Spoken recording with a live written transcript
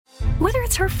Whether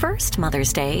it's her first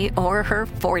Mother's Day or her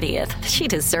 40th, she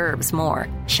deserves more.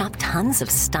 Shop tons of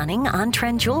stunning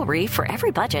on-trend jewelry for every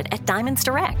budget at Diamonds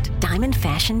Direct. Diamond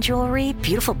fashion jewelry,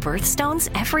 beautiful birthstones,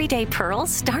 everyday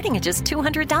pearls starting at just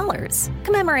 $200.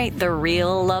 Commemorate the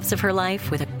real loves of her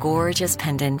life with a gorgeous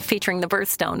pendant featuring the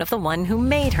birthstone of the one who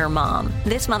made her mom.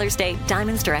 This Mother's Day,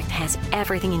 Diamonds Direct has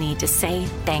everything you need to say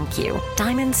thank you.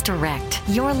 Diamonds Direct.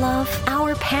 Your love,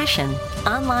 our passion.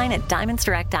 Online at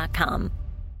diamondsdirect.com.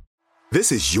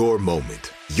 This is your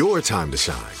moment, your time to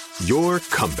shine, your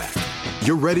comeback.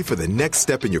 You're ready for the next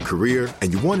step in your career,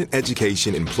 and you want an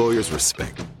education employers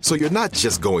respect. So you're not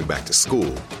just going back to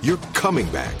school, you're coming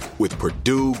back with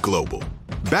Purdue Global.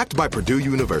 Backed by Purdue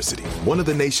University, one of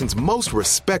the nation's most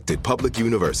respected public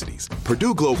universities,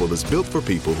 Purdue Global is built for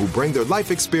people who bring their life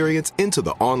experience into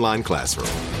the online classroom.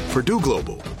 Purdue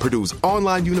Global, Purdue's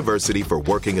online university for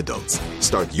working adults.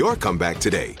 Start your comeback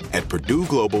today at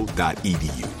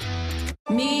purdueglobal.edu.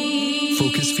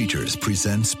 Focus Features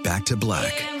presents Back to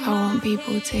Black. I want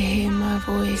people to hear my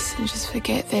voice and just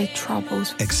forget their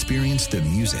troubles. Experience the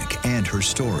music and her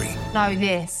story. Know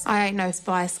this, I ain't no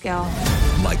Spice Girl.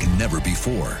 Like never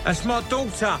before. That's my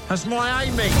daughter. That's my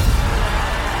Amy.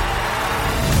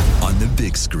 On the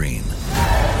big screen.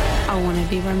 I want to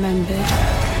be remembered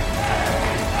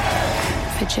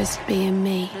for just being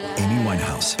me. Amy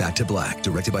Winehouse, Back to Black,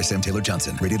 directed by Sam Taylor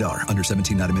Johnson. Rated R, under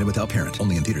 17, not a minute without parent.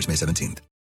 Only in theaters May 17th.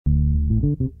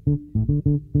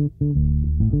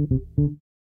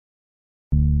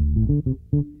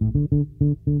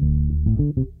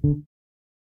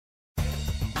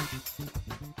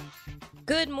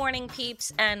 Good morning,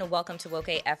 peeps, and welcome to Woke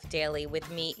AF Daily with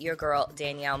me, your girl,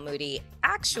 Danielle Moody,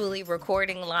 actually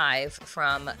recording live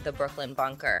from the Brooklyn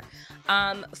bunker.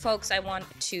 Folks, I want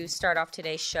to start off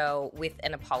today's show with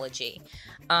an apology.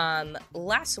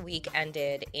 Last week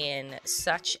ended in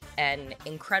such an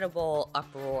incredible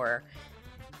uproar.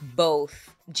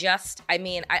 Both just, I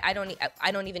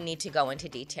don't even need to go into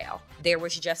detail. There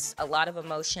was just a lot of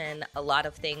emotion, a lot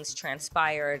of things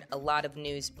transpired, a lot of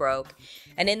news broke.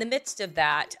 And in the midst of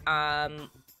that,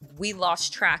 we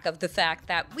lost track of the fact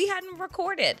that we hadn't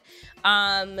recorded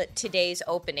today's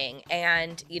opening.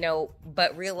 And,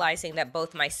 but realizing that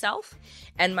both myself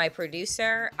and my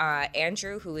producer,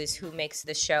 Andrew, who makes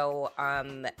the show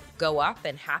go up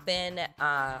and happen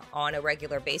on a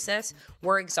regular basis,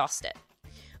 were exhausted.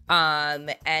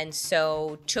 And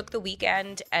so took the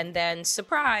weekend and then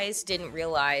surprise, didn't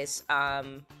realize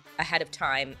ahead of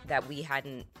time that we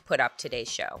hadn't put up today's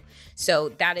show. So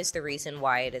that is the reason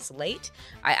why it is late.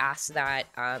 I ask that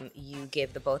you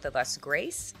give the both of us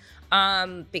grace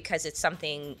because it's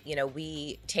something,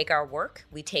 we take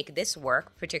this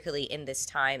work, particularly in this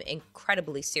time,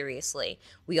 incredibly seriously.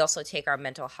 We also take our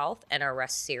mental health and our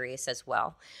rest serious as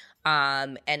well.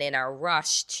 And in our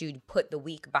rush to put the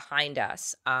week behind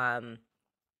us,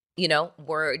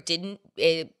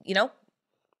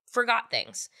 forgot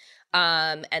things.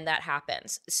 And that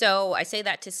happens. So I say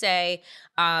that to say,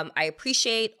 I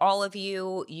appreciate all of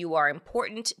you. You are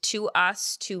important to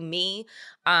us, to me.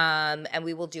 And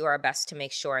we will do our best to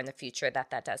make sure in the future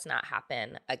that does not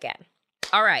happen again.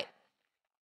 All right.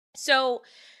 So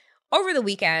over the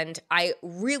weekend, I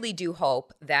really do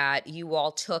hope that you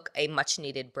all took a much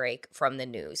needed break from the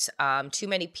news. Too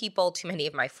many people, too many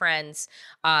of my friends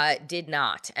did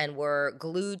not, and were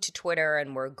glued to Twitter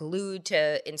and were glued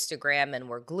to Instagram and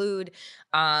were glued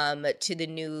to the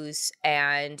news.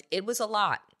 And it was a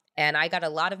lot. And I got a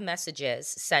lot of messages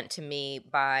sent to me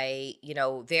by,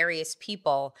 various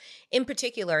people, in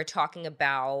particular, talking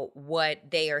about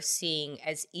what they are seeing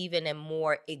as even a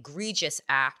more egregious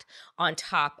act on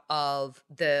top of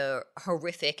the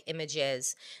horrific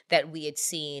images that we had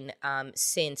seen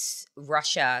since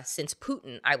Russia, since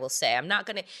Putin, I will say. I'm not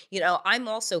going to, I'm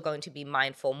also going to be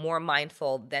more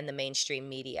mindful than the mainstream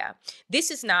media. This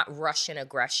is not Russian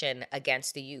aggression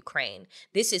against the Ukraine.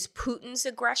 This is Putin's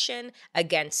aggression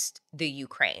against the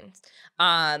Ukraine.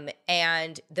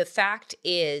 And the fact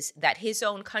is that his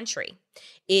own country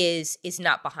is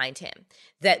not behind him.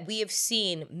 That we have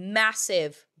seen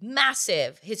massive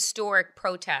historic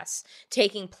protests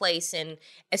taking place in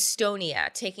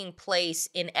Estonia, taking place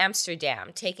in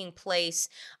Amsterdam, taking place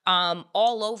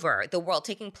all over the world,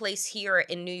 taking place here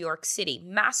in New York City,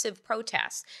 massive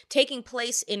protests taking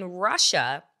place in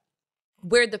Russia,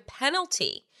 where the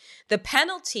penalty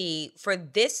for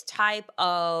this type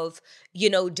of,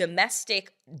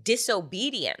 domestic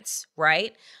disobedience,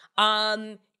 right,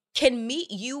 can meet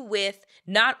you with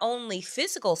not only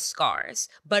physical scars,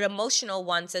 but emotional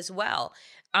ones as well.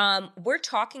 We're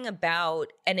talking about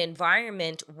an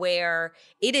environment where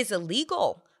it is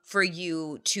illegal for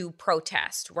you to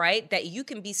protest, right? That you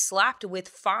can be slapped with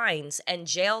fines and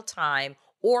jail time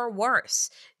or worse,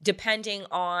 depending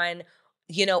on,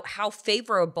 you know, how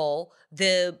favorable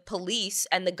the police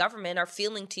and the government are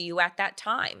feeling to you at that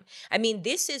time. I mean,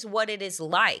 this is what it is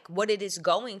like, what it is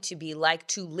going to be like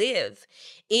to live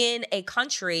in a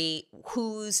country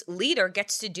whose leader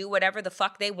gets to do whatever the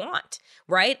fuck they want,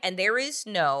 right? And there is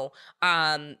no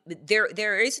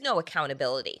there is no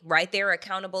accountability, right? They're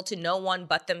accountable to no one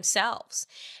but themselves.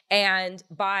 And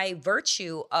by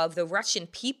virtue of the Russian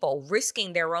people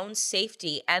risking their own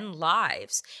safety and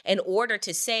lives in order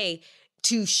to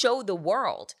show the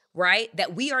world, right,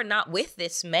 that we are not with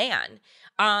this man,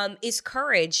 is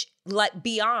courage like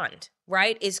beyond,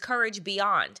 right? Is courage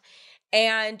beyond.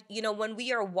 And, you know, when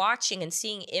we are watching and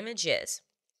seeing images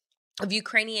of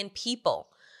Ukrainian people,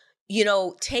 you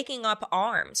know, taking up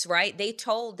arms, right? They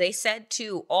said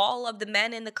to all of the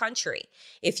men in the country,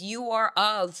 if you are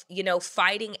of, you know,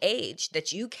 fighting age,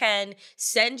 that you can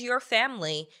send your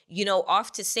family, you know,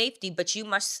 off to safety, but you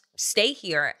must stay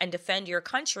here and defend your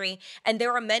country. And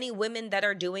there are many women that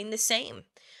are doing the same.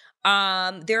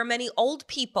 There are many old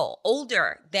people,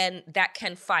 older than that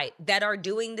can fight, that are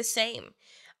doing the same.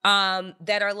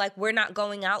 That are like, we're not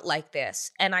going out like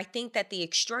this. And I think that the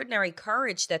extraordinary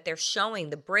courage that they're showing,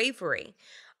 the bravery,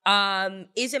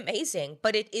 is amazing.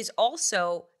 But it is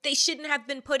also, they shouldn't have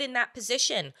been put in that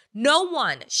position. No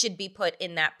one should be put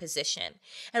in that position.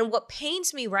 And what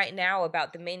pains me right now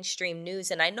about the mainstream news,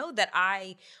 and I know that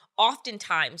I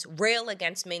oftentimes rail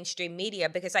against mainstream media,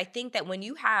 because I think that when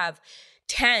you have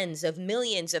tens of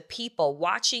millions of people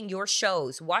watching your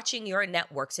shows, watching your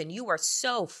networks, and you are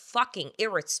so fucking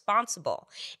irresponsible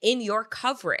in your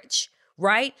coverage,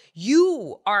 right?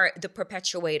 You are the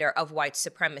perpetuator of white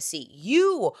supremacy.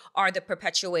 You are the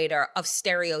perpetuator of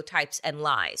stereotypes and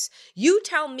lies. You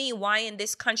tell me why in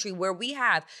this country where we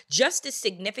have just a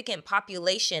significant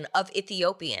population of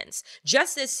Ethiopians,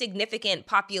 just as significant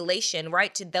population,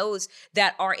 right, to those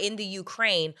that are in the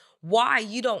Ukraine, why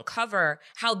you don't cover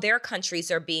how their countries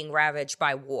are being ravaged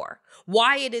by war.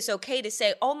 Why it is okay to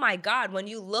say, oh my God, when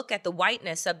you look at the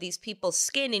whiteness of these people's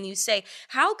skin and you say,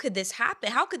 how could this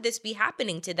happen? How could this be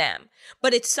happening to them?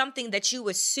 But it's something that you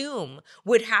assume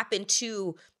would happen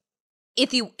to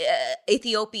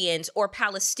Ethiopians or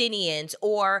Palestinians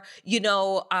or, you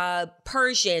know,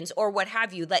 Persians or what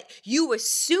have you. Like, you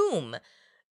assume,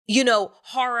 you know,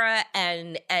 horror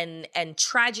and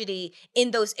tragedy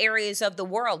in those areas of the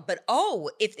world. But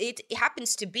if it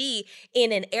happens to be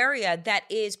in an area that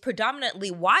is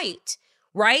predominantly white,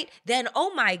 right, then,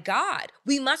 oh my God,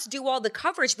 we must do all the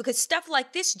coverage because stuff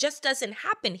like this just doesn't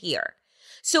happen here.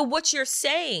 So what you're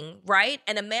saying, right,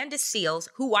 and Amanda Seales,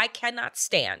 who I cannot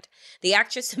stand, the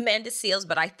actress Amanda Seales,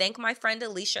 but I thank my friend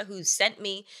Alicia who sent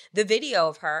me the video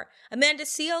of her. Amanda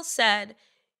Seales said,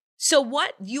 so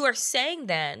what you are saying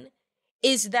then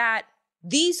is that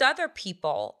these other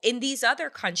people in these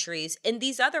other countries, in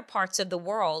these other parts of the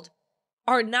world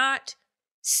are not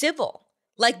civil.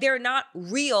 Like, they're not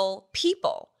real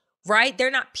people, right?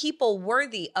 They're not people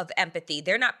worthy of empathy.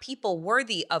 They're not people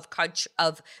worthy of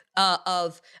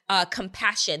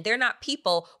compassion. They're not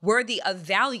people worthy of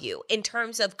value in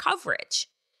terms of coverage,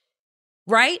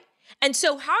 right? And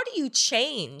so how do you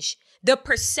change the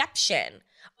perception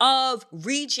of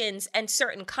regions and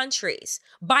certain countries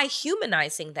by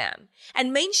humanizing them?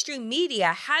 And mainstream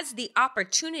media has the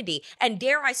opportunity and,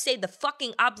 dare I say, the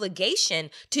fucking obligation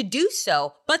to do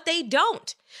so, but they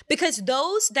don't, because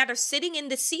those that are sitting in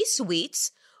the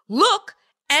C-suites look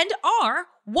and are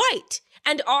white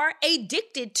and are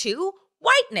addicted to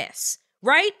whiteness,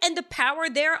 right? And the power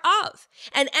thereof.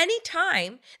 And any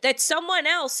time that someone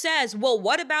else says, well,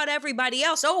 what about everybody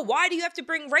else? Oh, why do you have to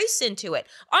bring race into it?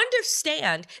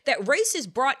 Understand that race is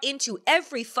brought into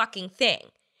every fucking thing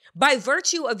by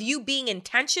virtue of you being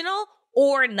intentional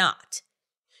or not.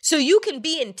 So you can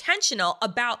be intentional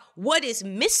about what is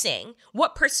missing,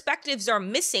 what perspectives are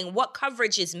missing, what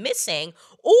coverage is missing,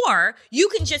 or you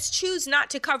can just choose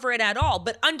not to cover it at all,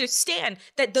 but understand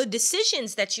that the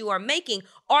decisions that you are making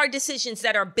are decisions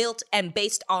that are built and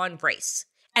based on race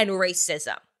and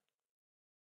racism.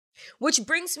 Which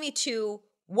brings me to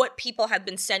what people have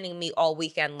been sending me all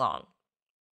weekend long.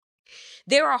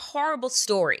 There are horrible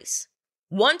stories,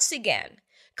 once again,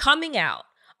 coming out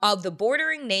of the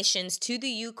bordering nations to the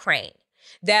Ukraine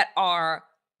that are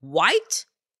white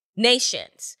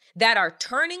nations that are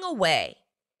turning away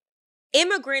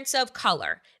immigrants of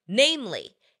color,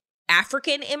 namely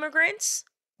African immigrants,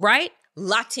 right?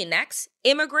 Latinx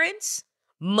immigrants,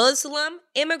 Muslim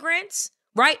immigrants,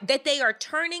 right? That they are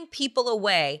turning people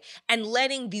away and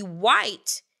letting the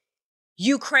white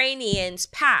Ukrainians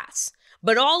pass.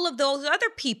 But all of those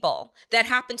other people that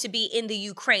happen to be in the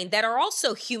Ukraine that are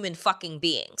also human fucking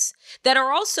beings, that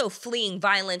are also fleeing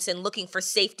violence and looking for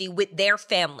safety with their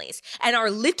families, and are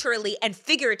literally and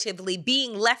figuratively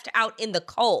being left out in the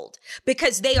cold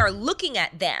because they are looking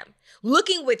at them,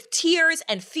 looking with tears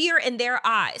and fear in their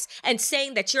eyes and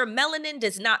saying that your melanin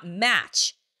does not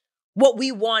match what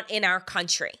we want in our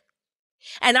country.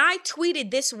 And I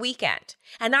tweeted this weekend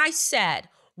and I said,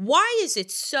 why is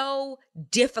it so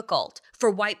difficult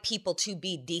for white people to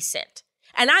be decent?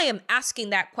 And I am asking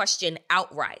that question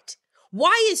outright.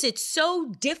 Why is it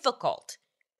so difficult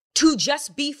to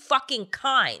just be fucking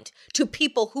kind to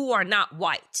people who are not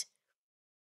white?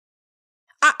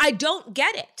 I don't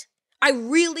get it. I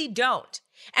really don't.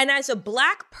 And as a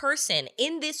Black person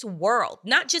in this world,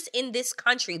 not just in this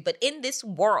country, but in this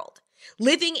world,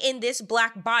 living in this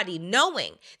Black body,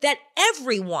 knowing that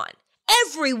everyone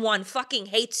fucking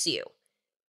hates you.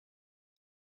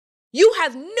 You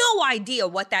have no idea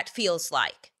what that feels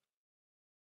like.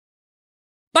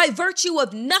 By virtue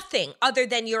of nothing other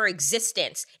than your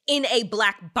existence in a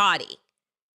Black body.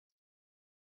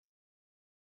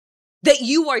 That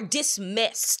you are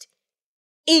dismissed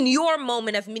in your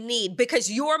moment of need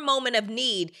because your moment of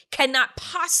need cannot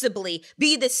possibly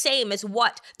be the same as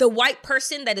what the white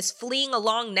person that is fleeing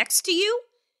along next to you.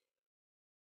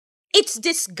 It's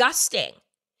disgusting.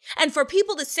 And for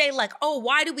people to say like, oh,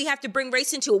 why do we have to bring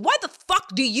race into it? Why the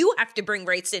fuck do you have to bring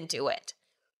race into it?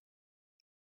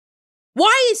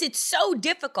 Why is it so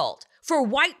difficult for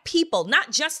white people,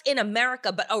 not just in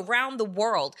America, but around the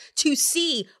world, to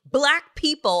see Black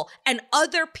people and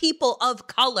other people of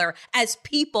color as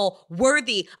people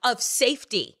worthy of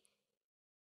safety,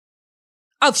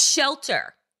 of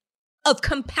shelter, of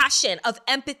compassion, of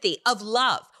empathy, of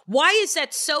love? Why is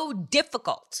that so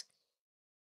difficult?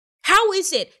 How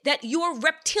is it that your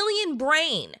reptilian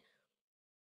brain,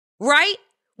 right,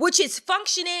 which is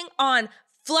functioning on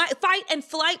fight and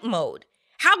flight mode,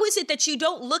 how is it that you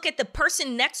don't look at the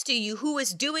person next to you who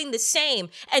is doing the same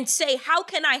and say, how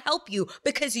can I help you?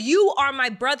 Because you are my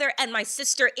brother and my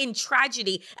sister in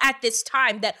tragedy at this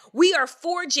time, that we are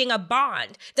forging a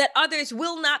bond that others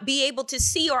will not be able to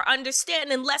see or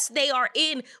understand unless they are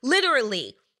in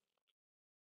literally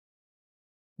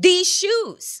these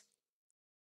shoes.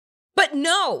 But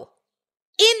no,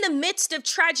 in the midst of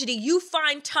tragedy, you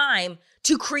find time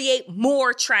to create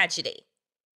more tragedy.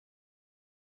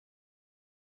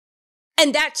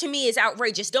 And that to me is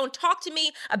outrageous. Don't talk to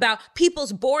me about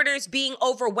people's borders being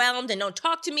overwhelmed, and don't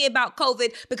talk to me about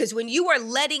COVID, because when you are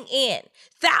letting in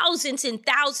thousands and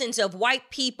thousands of white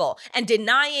people and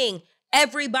denying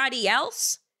everybody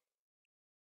else,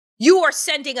 you are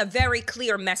sending a very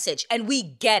clear message, and we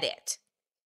get it.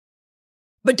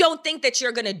 But don't think that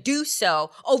you're going to do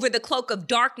so over the cloak of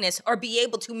darkness or be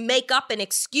able to make up an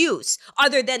excuse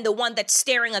other than the one that's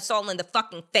staring us all in the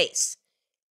fucking face.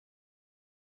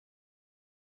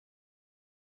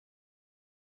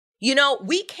 You know,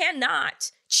 we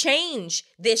cannot change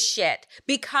this shit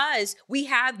because we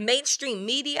have mainstream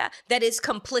media that is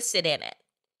complicit in it,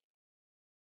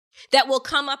 that will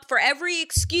come up for every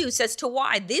excuse as to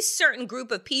why this certain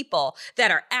group of people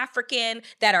that are African,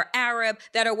 that are Arab,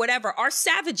 that are whatever, are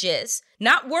savages,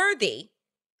 not worthy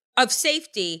of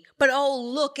safety. But oh,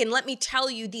 look, and let me tell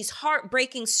you these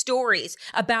heartbreaking stories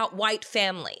about white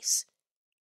families.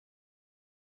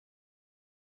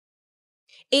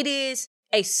 It is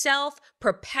a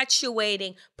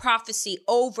self-perpetuating prophecy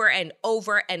over and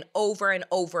over and over and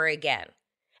over again.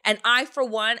 And I, for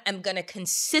one, am going to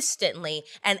consistently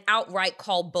and outright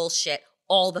call bullshit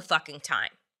all the fucking time.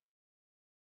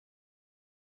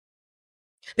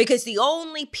 Because the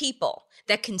only people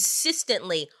that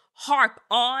consistently harp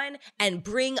on and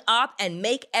bring up and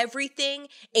make everything,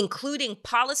 including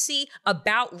policy,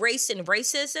 about race and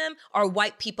racism are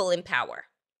white people in power.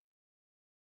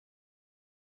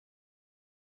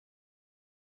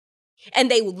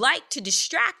 And they like to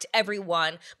distract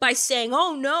everyone by saying,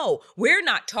 oh no, we're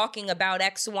not talking about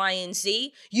X, Y, and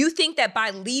Z. You think that by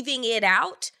leaving it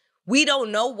out, we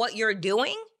don't know what you're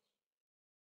doing?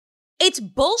 It's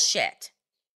bullshit.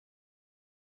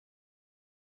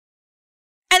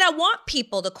 And I want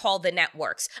people to call the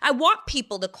networks. I want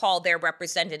people to call their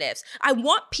representatives. I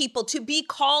want people to be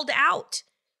called out.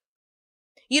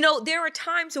 You know, there are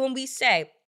times when we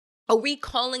say, are we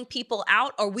calling people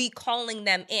out? Or are we calling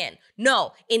them in?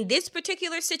 No, in this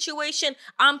particular situation,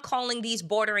 I'm calling these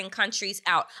bordering countries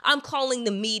out. I'm calling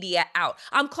the media out.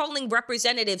 I'm calling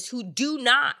representatives who do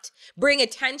not bring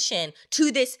attention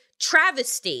to this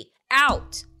travesty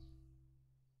out.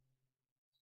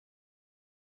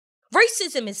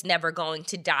 Racism is never going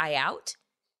to die out.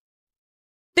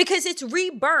 because it's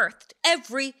rebirthed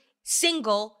every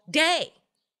single day.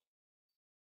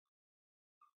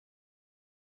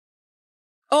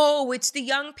 Oh, it's the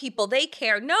young people. They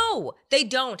care. No, they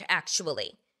don't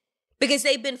actually, because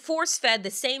they've been force-fed the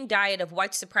same diet of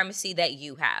white supremacy that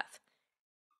you have.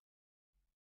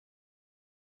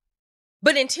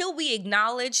 But until we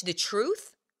acknowledge the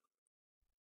truth,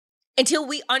 until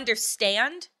we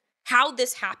understand how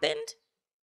this happened,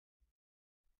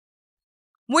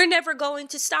 we're never going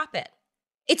to stop it.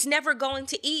 It's never going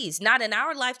to ease, not in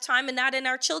our lifetime and not in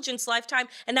our children's lifetime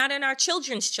and not in our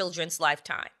children's children's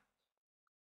lifetime.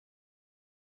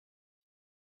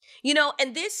 You know,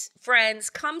 and this, friends,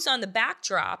 comes on the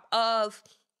backdrop of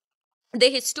the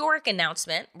historic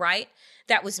announcement, right,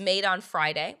 that was made on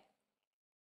Friday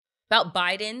about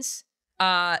Biden's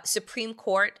Supreme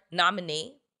Court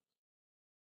nominee.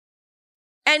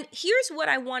 And here's what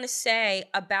I want to say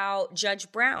about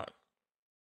Judge Brown.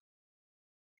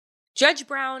 Judge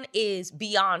Brown is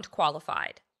beyond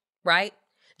qualified, right?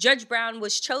 Judge Brown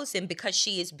was chosen because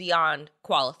she is beyond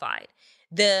qualified.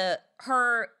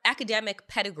 Her academic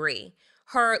pedigree,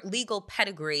 her legal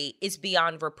pedigree is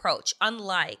beyond reproach,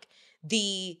 unlike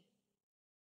the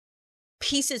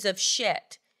pieces of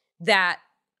shit that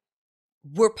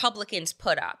Republicans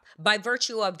put up by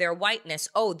virtue of their whiteness.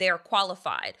 Oh, they're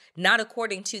qualified, not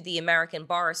according to the American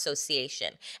Bar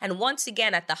Association. And once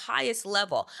again, at the highest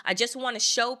level, I just want to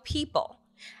show people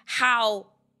how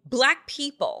Black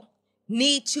people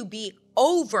need to be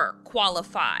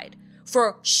overqualified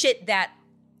for shit that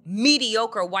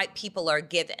mediocre white people are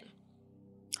given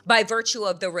by virtue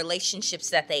of the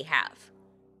relationships that they have.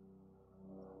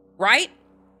 Right?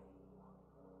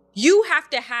 You have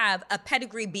to have a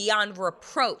pedigree beyond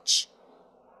reproach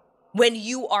when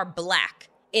you are Black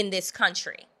in this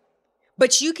country.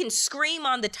 But you can scream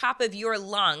on the top of your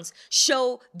lungs,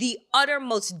 show the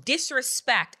uttermost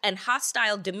disrespect and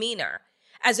hostile demeanor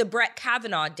as a Brett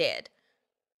Kavanaugh did,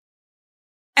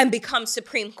 and become a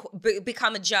Supreme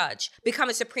Court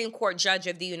judge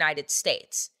of the United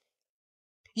States.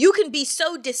 You can be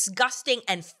so disgusting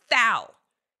and foul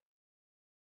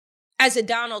as a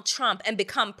Donald Trump and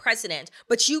become president,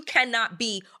 but you cannot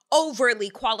be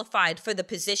overly qualified for the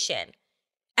position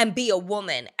and be a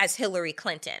woman as Hillary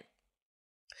Clinton.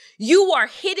 You are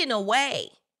hidden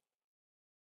away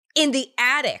in the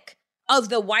attic of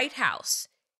the White House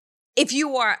if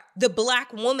you are the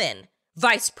Black woman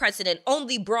vice president,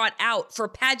 only brought out for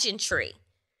pageantry,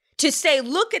 to say,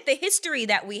 look at the history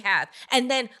that we have, and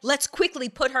then let's quickly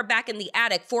put her back in the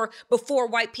attic before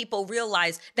white people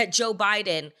realize that Joe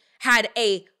Biden had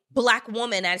a Black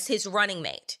woman as his running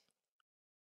mate.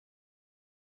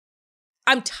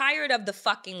 I'm tired of the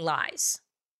fucking lies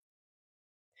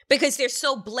because they're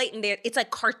so blatant. It's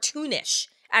like cartoonish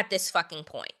at this fucking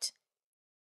point.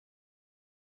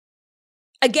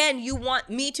 Again, you want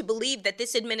me to believe that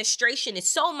this administration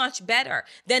is so much better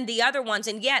than the other ones,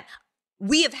 and yet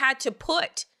we have had to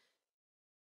put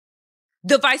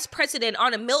the vice president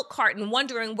on a milk carton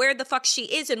wondering where the fuck she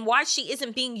is and why she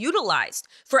isn't being utilized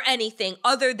for anything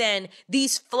other than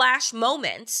these flash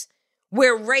moments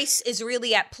where race is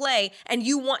really at play and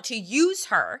you want to use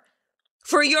her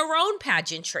for your own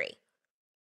pageantry.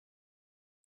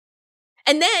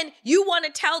 And then you want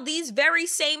to tell these very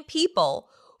same people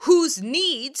whose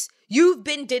needs you've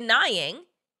been denying,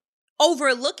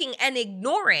 overlooking, and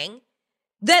ignoring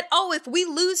that, oh, if we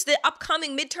lose the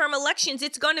upcoming midterm elections,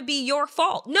 it's going to be your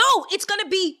fault. No, it's going to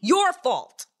be your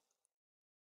fault.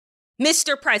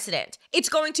 Mr. President, it's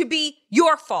going to be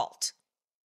your fault.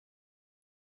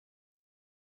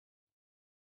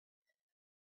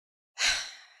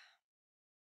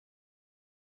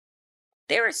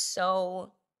 There are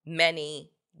so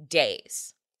many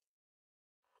days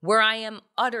where I am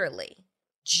utterly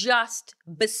just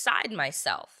beside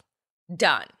myself,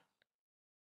 done.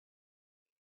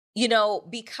 You know,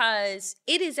 because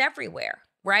it is everywhere,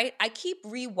 right? I keep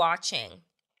rewatching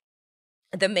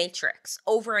The Matrix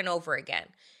over and over again.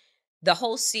 The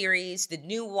whole series, the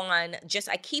new one,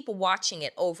 I keep watching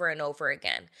it over and over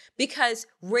again because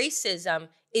racism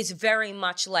is very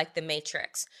much like The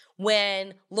Matrix.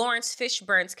 When Lawrence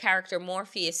Fishburne's character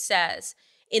Morpheus says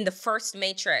in the first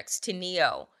Matrix to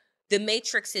Neo, the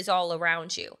Matrix is all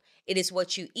around you. It is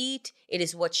what you eat. It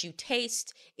is what you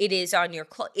taste. It is on your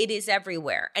clothes. It is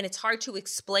everywhere. And it's hard to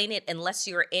explain it unless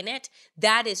you're in it.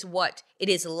 That is what it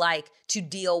is like to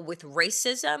deal with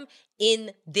racism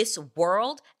in this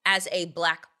world as a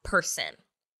Black person.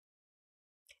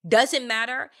 Doesn't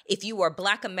matter if you are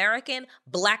Black American,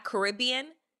 Black Caribbean,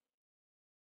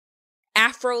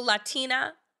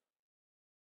 Afro-Latina,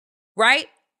 right?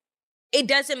 It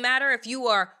doesn't matter if you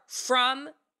are from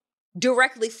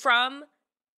directly from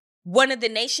one of the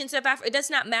nations of Africa. It does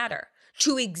not matter.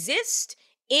 To exist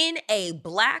in a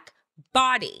Black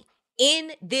body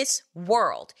in this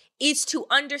world is to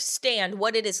understand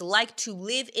what it is like to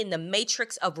live in the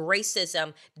matrix of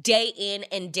racism day in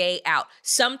and day out.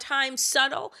 Sometimes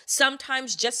subtle,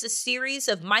 sometimes just a series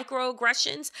of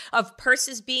microaggressions, of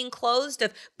purses being closed,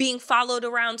 of being followed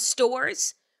around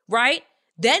stores, right?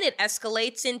 Then it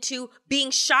escalates into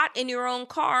being shot in your own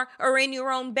car or in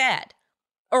your own bed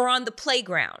or on the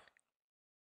playground.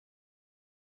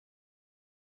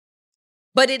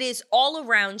 But it is all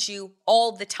around you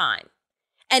all the time.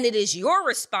 And it is your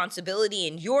responsibility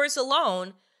and yours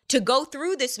alone to go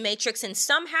through this matrix and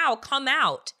somehow come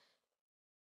out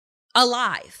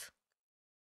alive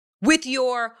with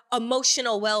your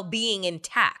emotional well-being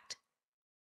intact.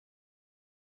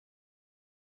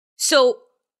 So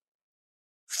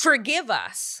forgive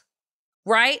us,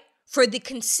 right, for the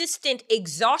consistent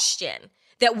exhaustion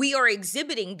that we are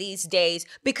exhibiting these days,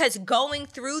 because going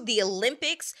through the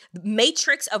Olympics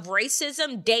matrix of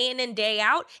racism day in and day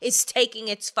out is taking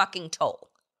its fucking toll.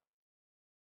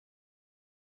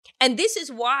 And this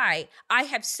is why I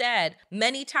have said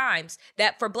many times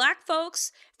that for Black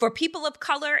folks, for people of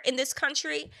color in this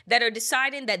country that are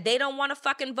deciding that they don't want to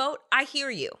fucking vote, I hear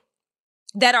you.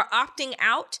 That are opting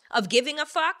out of giving a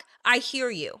fuck, I hear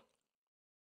you.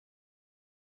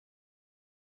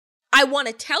 I want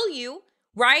to tell you,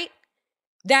 right,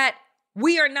 that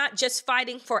we are not just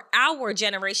fighting for our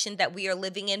generation that we are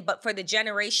living in, but for the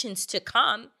generations to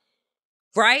come,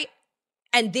 right?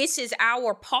 And this is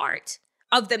our part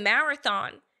of the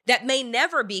marathon that may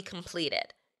never be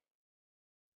completed.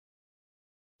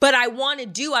 But I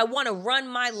want to run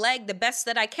my leg the best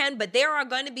that I can, but there are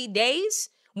going to be days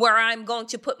where I'm going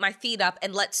to put my feet up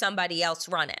and let somebody else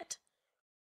run it.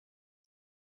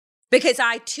 Because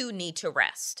I too need to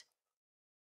rest.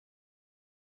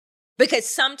 Because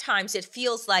sometimes it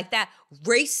feels like that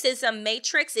racism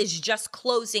matrix is just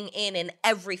closing in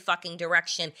every fucking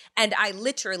direction, and I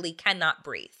literally cannot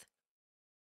breathe.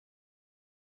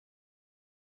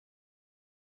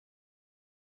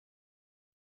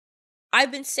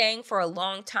 I've been saying for a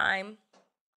long time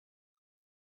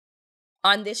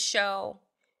on this show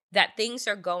that things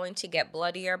are going to get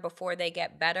bloodier before they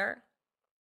get better.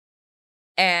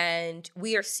 And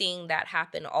we are seeing that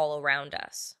happen all around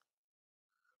us.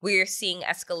 We are seeing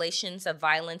escalations of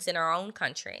violence in our own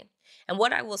country. And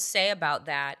what I will say about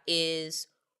that is,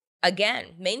 again,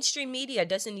 mainstream media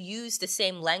doesn't use the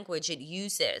same language it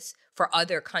uses for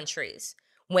other countries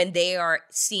when they are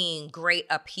seeing great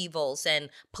upheavals and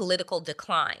political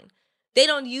decline. They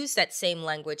don't use that same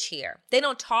language here. They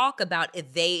don't talk about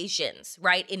evasions,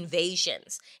 right?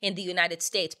 Invasions in the United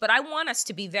States. But I want us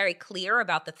to be very clear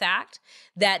about the fact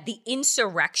that the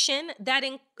insurrection that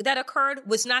occurred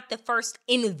was not the first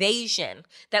invasion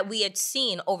that we had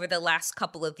seen over the last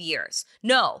couple of years.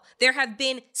 No, there have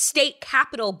been state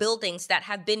capitol buildings that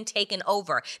have been taken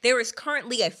over. There is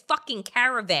currently a fucking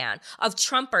caravan of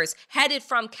Trumpers headed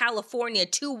from California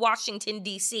to Washington,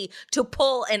 D.C. to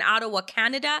pull an Ottawa,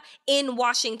 Canada in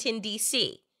Washington,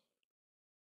 D.C.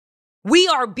 We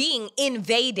are being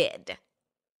invaded,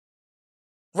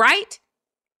 right?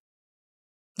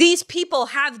 These people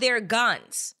have their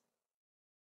guns.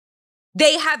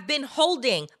 They have been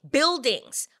holding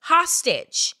buildings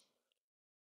hostage,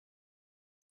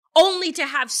 only to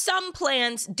have some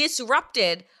plans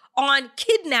disrupted on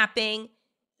kidnapping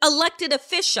elected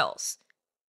officials.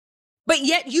 But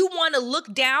yet you want to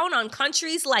look down on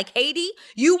countries like Haiti.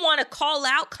 You want to call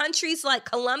out countries like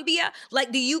Colombia,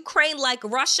 like the Ukraine, like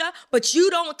Russia, but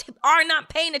you are not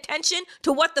paying attention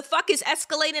to what the fuck is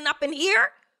escalating up in here?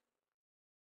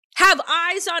 Have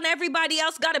eyes on everybody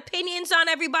else, got opinions on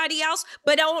everybody else,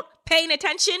 but don't paying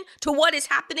attention to what is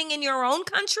happening in your own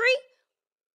country?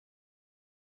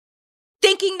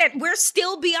 Thinking that we're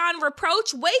still beyond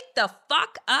reproach? Wake the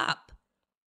fuck up.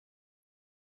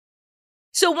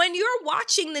 So when you're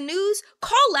watching the news,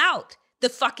 call out the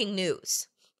fucking news.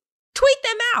 Tweet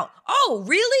them out. Oh,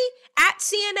 really? At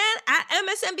CNN, at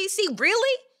MSNBC,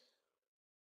 really?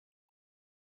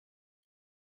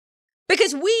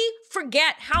 Because we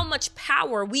forget how much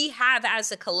power we have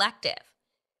as a collective.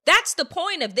 That's the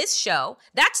point of this show.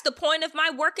 That's the point of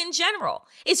my work in general,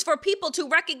 is for people to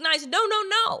recognize,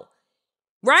 no,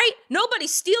 right? Nobody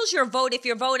steals your vote if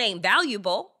your vote ain't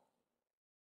valuable.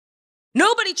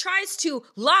 Nobody tries to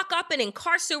lock up and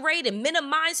incarcerate and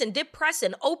minimize and depress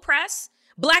and oppress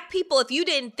Black people if you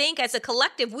didn't think as a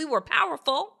collective we were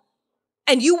powerful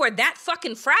and you were that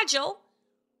fucking fragile.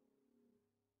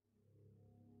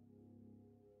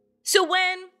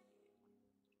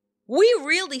 we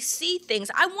really see things.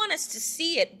 I want us to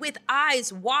see it with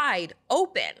eyes wide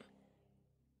open.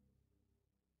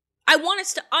 I want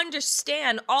us to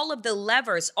understand all of the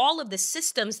levers, all of the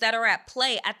systems that are at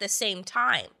play at the same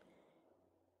time.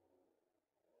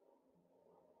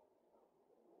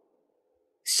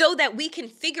 So that we can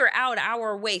figure out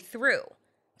our way through.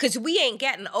 Because we ain't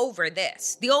getting over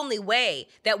this. The only way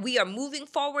that we are moving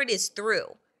forward is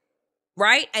through.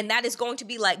 Right? And that is going to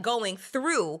be like going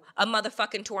through a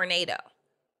motherfucking tornado.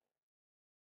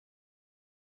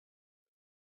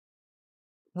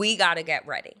 We got to get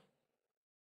ready.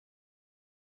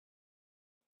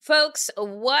 Folks,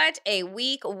 what a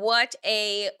week. What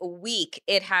a week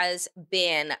it has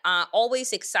been.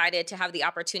 Always excited to have the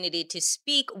opportunity to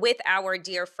speak with our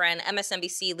dear friend,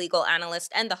 MSNBC legal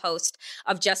analyst and the host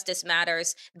of Justice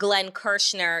Matters, Glenn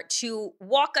Kirschner, to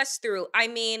walk us through. I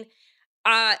mean,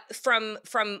 from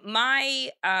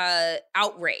my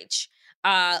outrage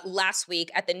last week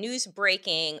at the news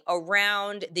breaking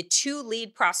around the two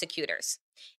lead prosecutors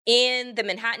in the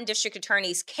Manhattan District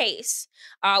Attorney's case,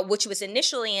 which was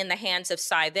initially in the hands of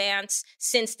Cy Vance.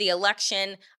 Since the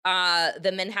election,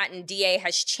 the Manhattan DA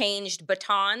has changed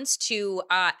batons to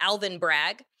Alvin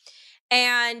Bragg.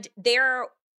 And there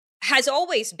has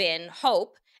always been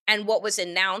hope, and what was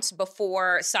announced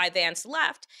before Cy Vance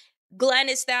left, Glenn,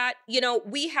 is that,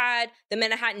 we had the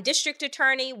Manhattan District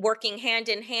Attorney working hand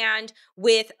in hand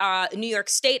with New York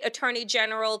State Attorney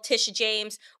General Tish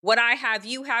James. What I have,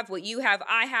 you have. What you have,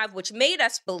 I have, which made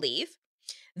us believe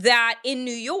that in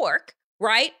New York,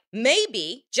 right,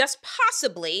 maybe, just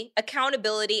possibly,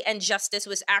 accountability and justice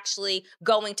was actually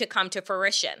going to come to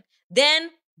fruition.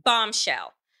 Then,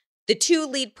 bombshell. The two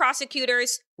lead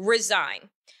prosecutors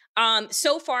resign.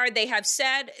 So far, they have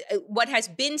said, what has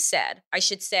been said, I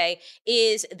should say,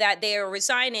 is that they are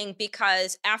resigning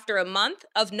because after a month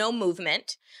of no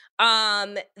movement,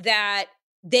 that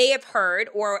they have heard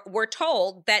or were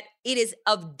told that it is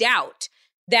of doubt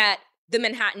that the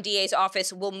Manhattan DA's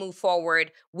office will move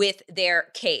forward with their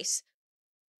case.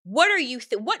 What are you?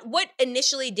 What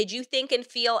initially did you think and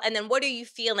feel, and then what are you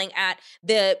feeling at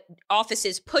the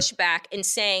office's pushback and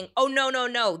saying, "Oh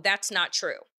no, that's not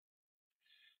true"?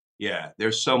 Yeah,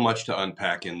 there's so much to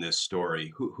unpack in this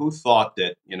story. Who thought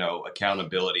that,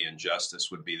 accountability and justice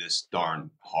would be this darn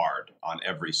hard on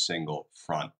every single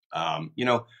front?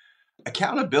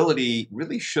 Accountability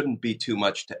really shouldn't be too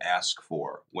much to ask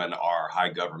for when our high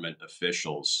government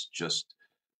officials just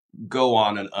go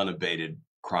on an unabated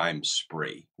crime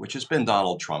spree, which has been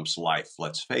Donald Trump's life,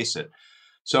 let's face it.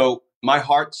 So my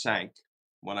heart sank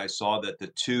when I saw that the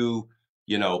two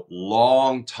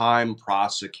long-time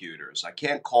prosecutors. I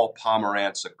can't call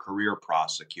Pomerantz a career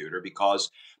prosecutor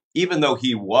because even though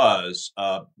he was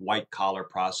a white-collar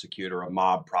prosecutor, a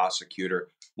mob prosecutor,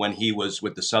 when he was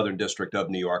with the Southern District of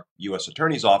New York U.S.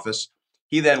 Attorney's Office,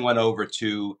 he then went over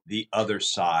to the other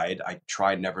side. I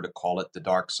try never to call it the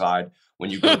dark side when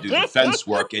you go do defense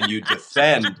work and you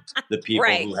defend the people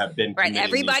who have been committing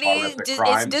Everybody these horrific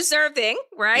crimes. Is deserving,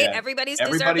 right? Yeah. Everybody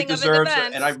deserves of a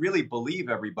defense. And I really believe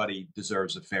everybody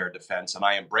deserves a fair defense, and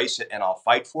I embrace it and I'll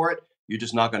fight for it. You're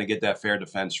just not going to get that fair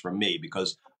defense from me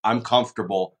because I'm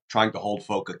comfortable trying to hold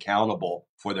folk accountable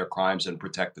for their crimes and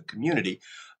protect the community.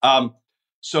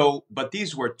 But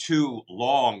these were two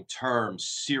long-term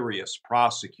serious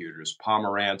prosecutors,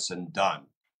 Pomerantz and Dunn.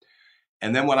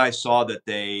 And then when I saw that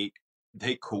they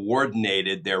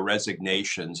coordinated their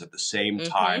resignations at the same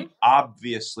time,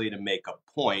 obviously to make a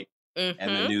point,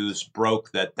 and the news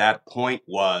broke that point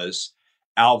was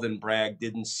Alvin Bragg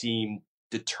didn't seem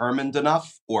determined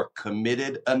enough or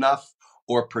committed enough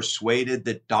or persuaded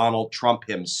that Donald Trump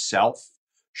himself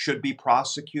should be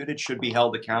prosecuted, should be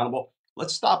held accountable.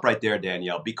 Let's stop right there,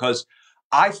 Danielle, because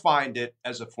I find it,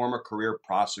 as a former career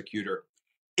prosecutor,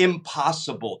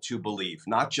 impossible to believe,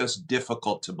 not just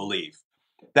difficult to believe,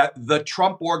 that the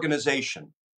Trump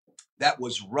organization that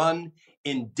was run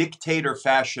in dictator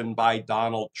fashion by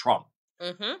Donald Trump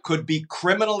could be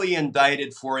criminally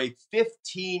indicted for a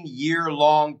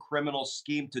 15-year-long criminal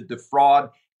scheme to defraud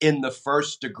in the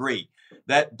first degree.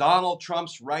 That Donald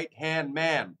Trump's right-hand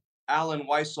man, Alan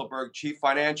Weisselberg, chief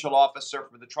financial officer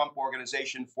for the Trump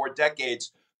Organization for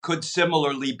decades, could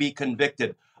similarly be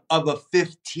convicted of a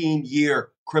 15-year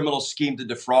criminal scheme to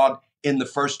defraud in the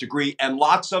first degree and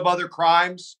lots of other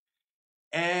crimes.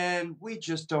 And we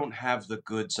just don't have the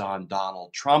goods on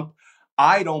Donald Trump.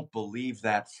 I don't believe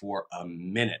that for a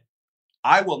minute.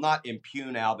 I will not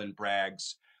impugn Alvin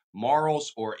Bragg's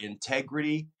morals or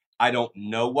integrity. I don't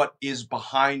know what is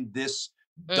behind this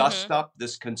dust-up,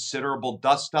 this considerable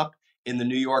dust-up in the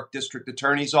New York District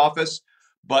Attorney's Office,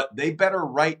 but they better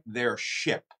right their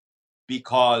ship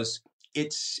because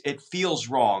it feels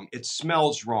wrong. It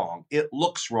smells wrong. It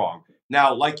looks wrong.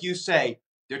 Now, like you say,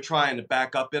 they're trying to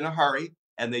back up in a hurry,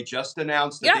 and they just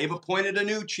announced that Yep. they've appointed a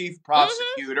new chief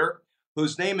prosecutor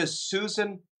whose name is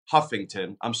Susan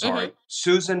Huffington. I'm sorry,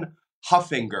 Susan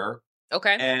Huffinger.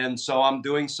 Okay. And so I'm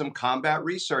doing some combat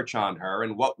research on her.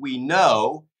 And what we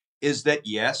know is that,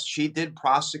 yes, she did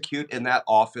prosecute in that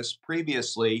office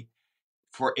previously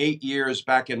for 8 years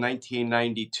back in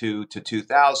 1992 to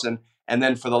 2000. And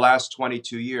then for the last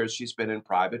 22 years, she's been in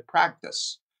private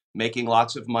practice, making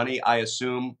lots of money, I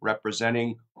assume,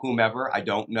 representing whomever. I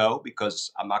don't know,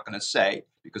 because I'm not going to say,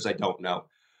 because I don't know.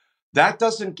 That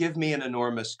doesn't give me an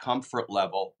enormous comfort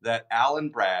level that Alan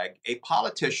Bragg, a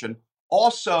politician,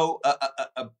 also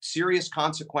a serious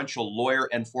consequential lawyer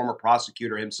and former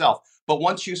prosecutor himself. But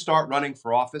once you start running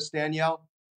for office, Danielle,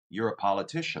 you're a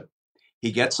politician.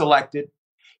 He gets elected.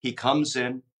 He comes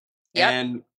in,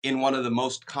 and in one of the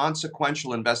most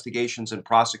consequential investigations and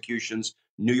prosecutions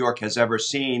New York has ever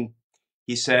seen,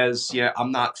 he says, yeah,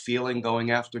 I'm not feeling going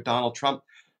after Donald Trump.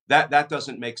 That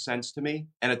doesn't make sense to me.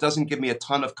 And it doesn't give me a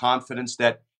ton of confidence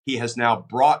that he has now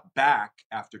brought back,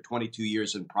 after 22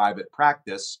 years in private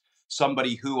practice,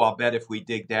 somebody who, I'll bet if we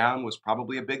dig down, was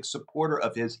probably a big supporter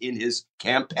of his in his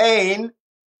campaign.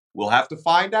 We'll have to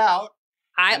find out.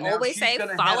 I always say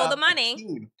follow the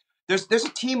money. There's a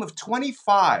team of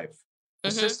 25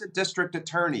 assistant district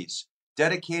attorneys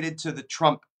dedicated to the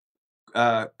Trump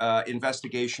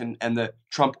investigation and the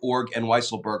Trump Org and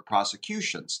Weisselberg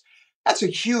prosecutions. That's a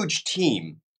huge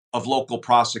team of local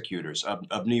prosecutors,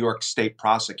 of New York State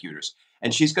prosecutors.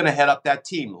 And she's going to head up that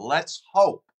team. Let's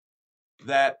hope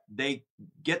that they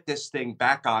get this thing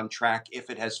back on track if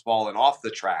it has fallen off the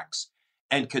tracks,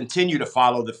 and continue to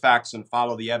follow the facts and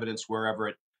follow the evidence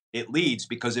wherever it leads.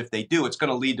 Because if they do, it's going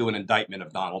to lead to an indictment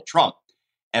of Donald Trump.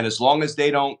 And as long as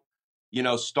they don't,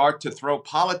 start to throw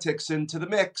politics into the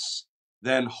mix,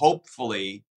 then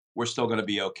hopefully we're still going to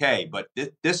be okay. But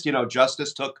this,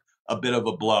 justice took a bit of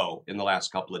a blow in the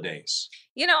last couple of days.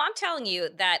 I'm telling you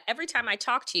that every time I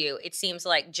talk to you, it seems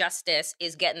like justice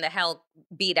is getting the hell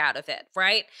beat out of it,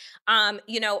 right? I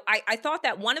thought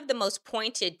that one of the most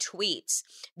pointed tweets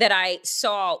that I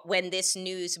saw when this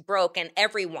news broke, and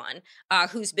everyone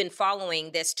who's been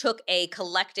following this took a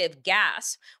collective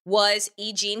gasp, was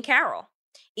E. Jean Carroll.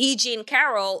 E. Jean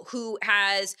Carroll, who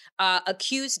has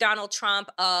accused Donald Trump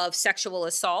of sexual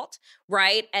assault,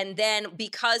 right? And then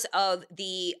because of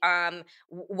the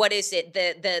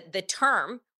the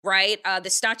term, right?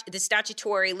 The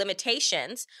statutory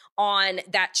limitations on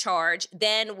that charge,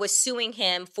 then was suing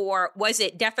him for, was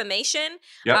it defamation?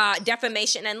 Yep.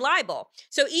 Defamation and libel.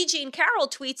 So E. Jean Carroll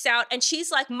tweets out, and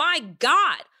she's like, my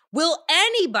God, will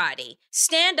anybody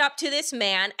stand up to this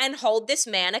man and hold this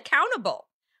man accountable?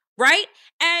 Right?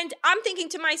 And I'm thinking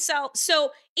to myself,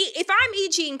 so if I'm E.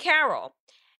 Jean Carroll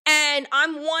and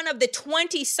I'm one of the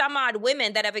 20 some odd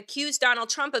women that have accused Donald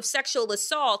Trump of sexual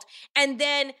assault, and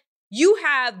then you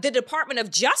have the Department of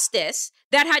Justice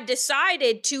that had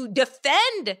decided to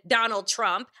defend Donald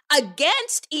Trump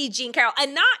against E. Jean Carroll,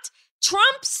 and not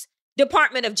Trump's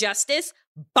Department of Justice,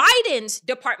 Biden's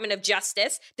Department of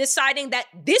Justice, deciding that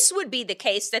this would be the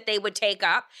case that they would take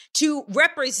up to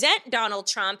represent Donald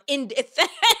Trump and defend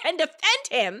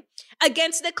him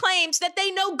against the claims that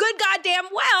they know good goddamn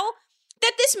well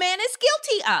that this man is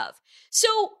guilty of. So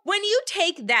when you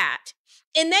take that,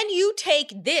 and then you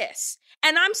take this,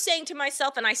 and I'm saying to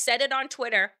myself, and I said it on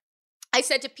Twitter, I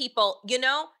said to people,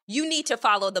 you need to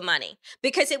follow the money,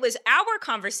 because it was our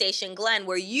conversation, Glenn,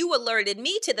 where you alerted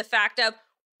me to the fact of,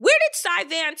 where did Cy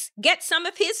Vance get some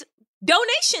of his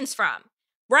donations from,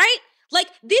 right? Like,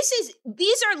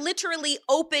 these are literally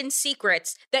open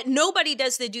secrets that nobody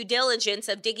does the due diligence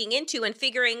of digging into and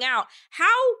figuring out.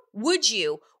 How would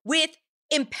you, with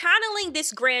impaneling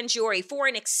this grand jury for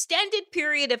an extended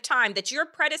period of time that your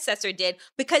predecessor did,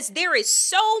 because there is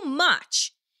so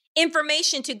much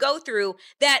information to go through,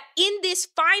 that in this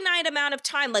finite amount of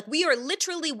time, like we are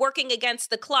literally working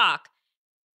against the clock,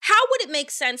 how would it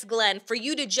make sense, Glenn, for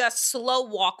you to just slow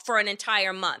walk for an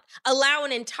entire month? Allow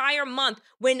an entire month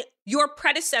when your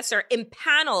predecessor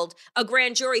impaneled a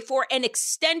grand jury for an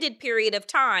extended period of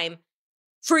time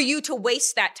for you to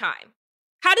waste that time?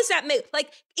 How does that make,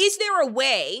 is there a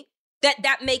way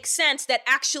that makes sense, that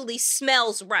actually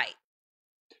smells right?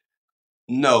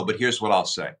 No, but here's what I'll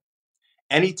say.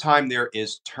 Anytime there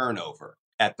is turnover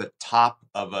at the top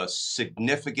of a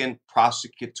significant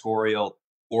prosecutorial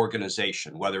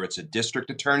organization, whether it's a district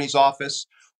attorney's office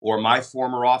or my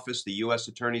former office, the U.S.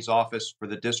 Attorney's Office for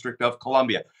the District of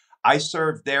Columbia, I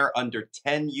served there under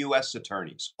 10 U.S.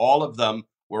 attorneys. All of them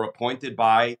were appointed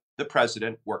by the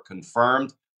president, were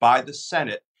confirmed by the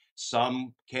Senate.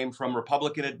 Some came from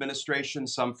Republican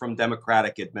administrations, some from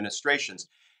Democratic administrations.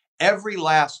 Every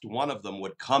last one of them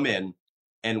would come in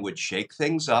and would shake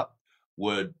things up,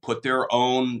 would put their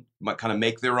own, kind of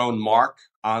make their own mark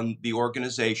on the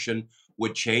organization,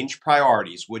 would change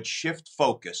priorities, would shift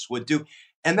focus,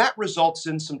 and that results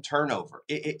in some turnover.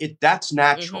 That's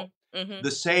natural. Mm-hmm.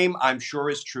 The same, I'm sure,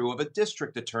 is true of a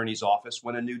district attorney's office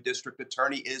when a new district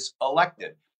attorney is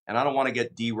elected. And I don't want to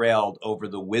get derailed over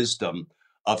the wisdom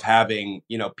of having,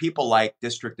 people like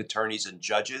district attorneys and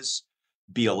judges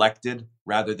be elected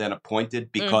rather than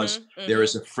appointed, because there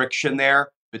is a friction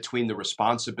there between the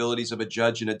responsibilities of a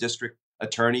judge and a district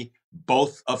attorney,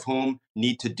 both of whom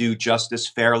need to do justice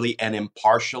fairly and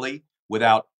impartially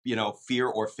without, fear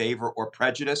or favor or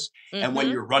prejudice. And when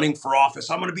you're running for office,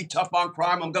 I'm going to be tough on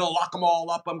crime, I'm going to lock them all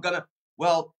up,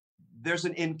 well, there's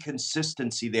an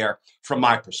inconsistency there from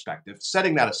my perspective.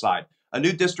 Setting that aside, a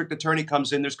new district attorney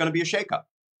comes in, there's going to be a shakeup.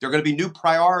 There are going to be new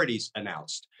priorities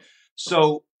announced.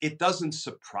 So it doesn't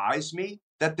surprise me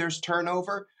that there's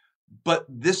turnover, but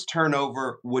this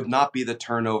turnover would not be the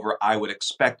turnover I would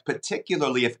expect,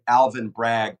 particularly if Alvin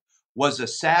Bragg was a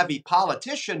savvy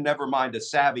politician, never mind a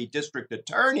savvy district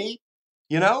attorney,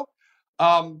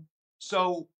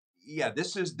 So yeah,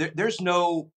 there's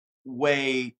no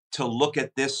way to look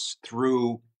at this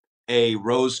through a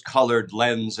rose-colored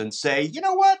lens and say, you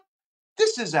know what,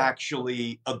 this is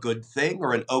actually a good thing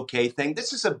or an okay thing.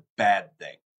 This is a bad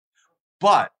thing.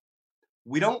 But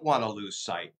we don't want to lose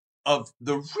sight of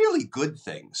the really good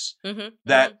things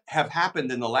that have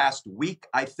happened in the last week.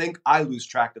 I think I lose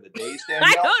track of the days, Danielle.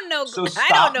 I don't know. So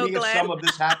stop me Glenn. if some of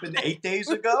this happened 8 days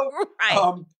ago.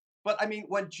 Right. But I mean,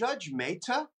 when Judge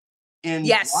Mehta in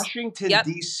Yes. Washington, Yep.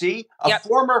 D.C., Yep.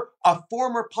 a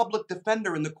former public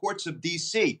defender in the courts of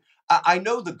D.C., I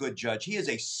know the good judge. He is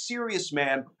a serious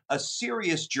man, a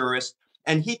serious jurist,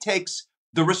 and he takes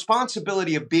the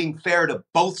responsibility of being fair to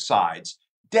both sides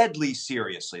deadly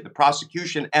seriously, the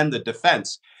prosecution and the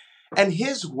defense. And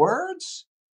his words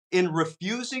in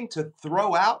refusing to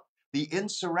throw out the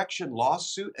insurrection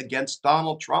lawsuit against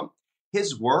Donald Trump,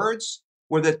 his words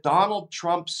were that Donald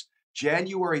Trump's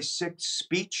January 6th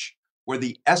speech were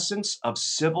the essence of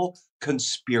civil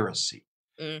conspiracy.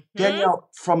 Danielle,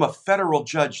 from a federal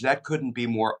judge, that couldn't be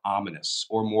more ominous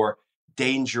or more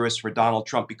dangerous for Donald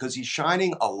Trump, because he's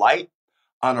shining a light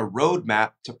on a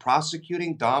roadmap to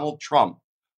prosecuting Donald Trump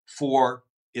for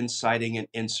inciting an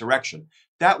insurrection.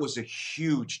 That was a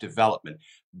huge development,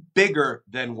 bigger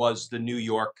than was the New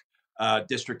York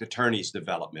district attorney's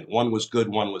development. One was good,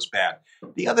 one was bad.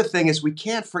 The other thing is, we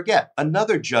can't forget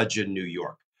another judge in New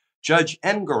York, Judge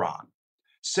Engoron,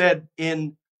 said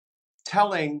in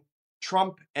telling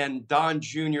Trump and Don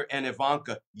Jr. and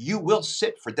Ivanka, you will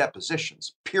sit for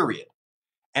depositions, period.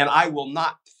 And I will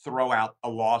not throw out a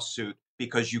lawsuit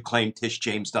because you claim Tish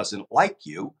James doesn't like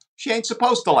you. She ain't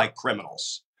supposed to like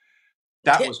criminals.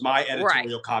 That was my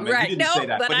editorial comment. Right. He didn't say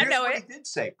that. But I here's know what it. he did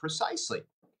say precisely.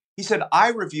 He said, I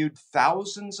reviewed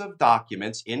thousands of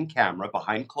documents in camera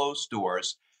behind closed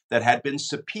doors that had been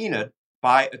subpoenaed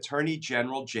by Attorney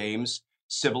General James'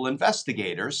 civil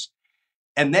investigators.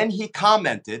 And then he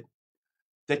commented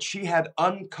that she had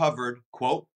uncovered,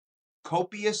 quote,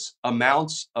 copious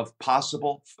evidence of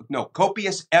possible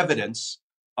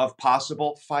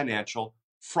financial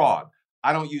fraud.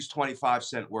 I don't use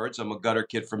 25-cent words. I'm a gutter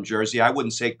kid from Jersey. I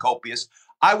wouldn't say copious.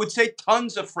 I would say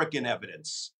tons of frickin'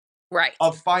 evidence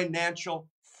of financial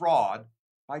fraud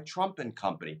by Trump and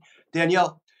company.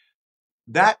 Danielle,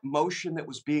 that motion that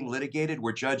was being litigated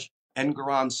where Judge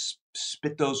Engoron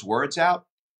spit those words out,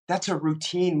 that's a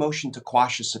routine motion to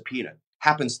quash a subpoena.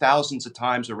 Happens thousands of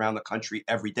times around the country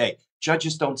every day.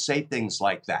 Judges don't say things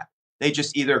like that. They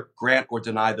just either grant or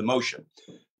deny the motion.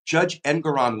 Judge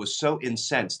Engoron was so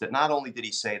incensed that not only did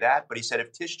he say that, but he said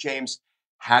if Tish James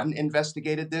hadn't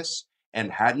investigated this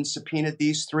and hadn't subpoenaed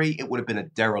these three, it would have been a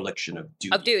dereliction of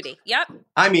duty. Of duty, yep.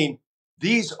 I mean,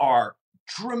 these are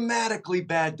dramatically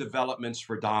bad developments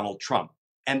for Donald Trump.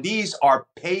 And these are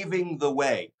paving the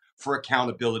way for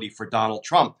accountability for Donald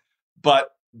Trump.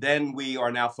 But then we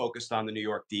are now focused on the New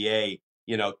York DA,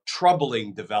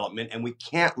 troubling development, and we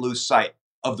can't lose sight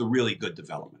of the really good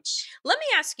developments. Let me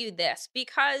ask you this,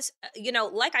 because,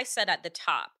 like I said at the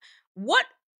top, what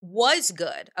was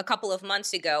good a couple of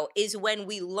months ago is when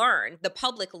the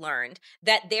public learned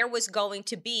that there was going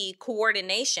to be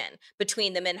coordination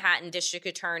between the Manhattan District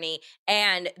Attorney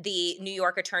and the New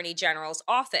York Attorney General's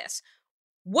office.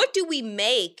 What do we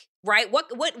make, right?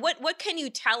 What can you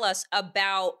tell us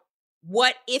about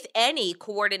what, if any,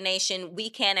 coordination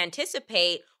we can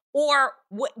anticipate, or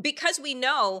because we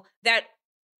know that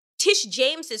Tish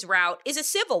James's route is a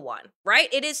civil one, right?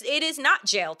 It is not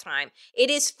jail time. It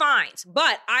is fines.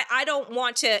 But I don't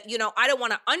want to, I don't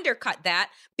want to undercut that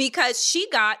because she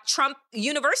got Trump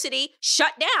University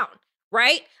shut down.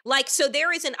 Right? Like, so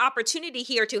there is an opportunity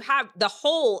here to have the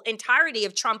whole entirety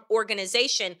of Trump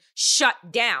organization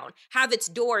shut down, have its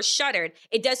doors shuttered.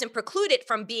 It doesn't preclude it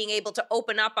from being able to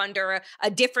open up under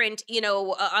a different,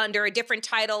 under a different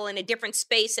title and a different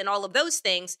space and all of those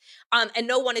things. And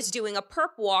no one is doing a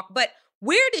perp walk. But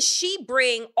where does she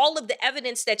bring all of the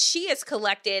evidence that she has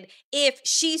collected if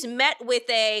she's met with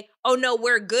oh no,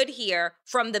 we're good here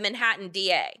from the Manhattan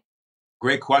DA?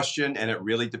 Great question. And it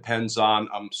really depends on,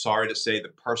 I'm sorry to say, the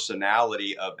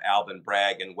personality of Alvin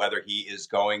Bragg and whether he is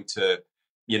going to,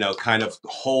 kind of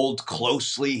hold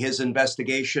closely his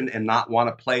investigation and not want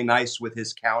to play nice with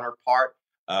his counterpart,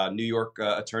 New York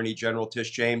Attorney General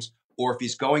Tish James, or if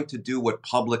he's going to do what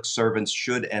public servants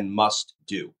should and must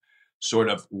do, sort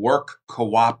of work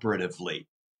cooperatively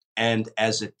and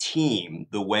as a team,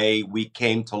 the way we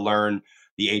came to learn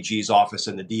the AG's office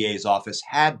and the DA's office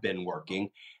had been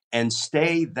working, and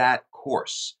stay that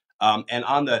course. And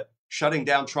on the shutting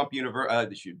down Trump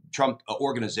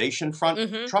organization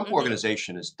front, Trump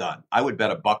organization is done. I would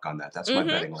bet $1 on that. That's my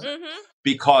betting limit.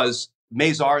 Because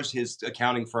Mazars, his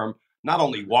accounting firm, not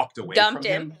only walked away from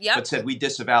him, but said, we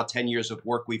disavow 10 years of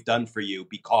work we've done for you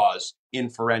because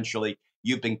inferentially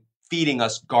you've been feeding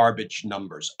us garbage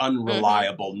numbers,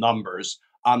 unreliable numbers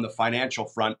on the financial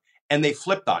front. And they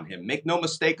flipped on him. Make no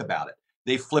mistake about it.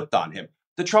 They flipped on him.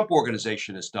 The Trump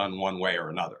organization is done one way or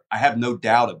another. I have no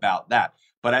doubt about that.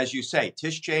 But as you say,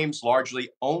 Tish James largely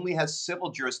only has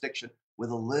civil jurisdiction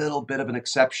with a little bit of an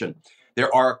exception.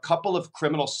 There are a couple of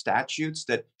criminal statutes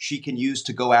that she can use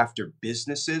to go after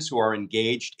businesses who are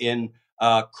engaged in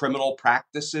criminal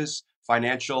practices,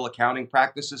 financial accounting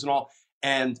practices and all.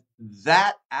 And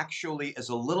that actually is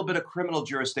a little bit of criminal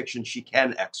jurisdiction she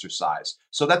can exercise.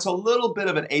 So that's a little bit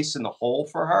of an ace in the hole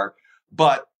for her.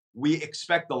 But we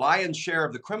expect the lion's share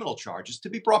of the criminal charges to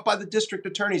be brought by the district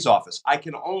attorney's office. I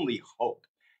can only hope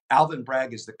Alvin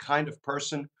Bragg is the kind of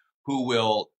person who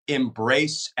will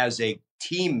embrace as a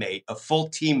teammate, a full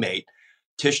teammate,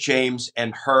 Tish James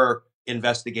and her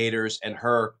investigators and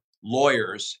her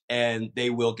lawyers, and they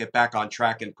will get back on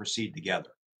track and proceed together.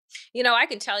 I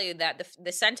can tell you that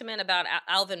the sentiment about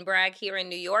Alvin Bragg here in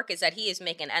New York is that he is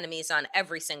making enemies on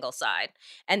every single side.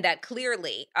 And that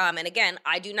clearly, and again,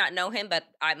 I do not know him, but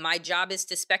my job is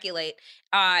to speculate,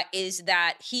 is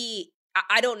that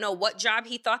I don't know what job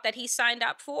he thought that he signed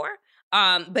up for.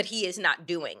 But he is not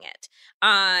doing it.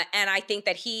 And I think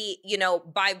that he,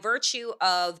 by virtue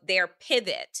of their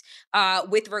pivot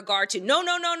with regard to, no.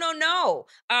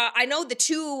 I know the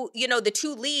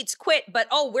two leads quit, but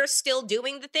we're still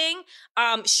doing the thing,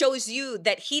 shows you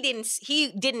that he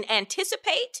didn't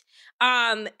anticipate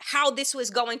how this was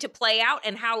going to play out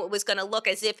and how it was going to look,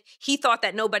 as if he thought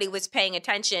that nobody was paying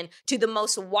attention to the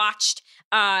most watched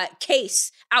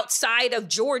case outside of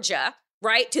Georgia,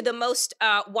 right, to the most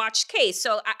watched case.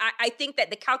 So I think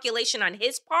that the calculation on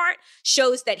his part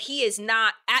shows that he is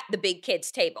not at the big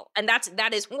kids table. And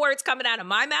that is words coming out of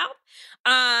my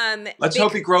mouth. Let's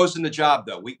hope he grows in the job,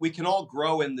 though. We can all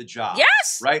grow in the job.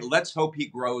 Yes. Right? Let's hope he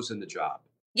grows in the job.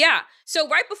 Yeah. So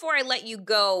right before I let you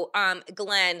go,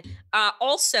 Glenn,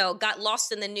 also got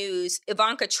lost in the news,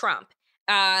 Ivanka Trump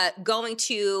going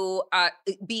to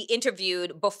be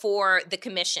interviewed before the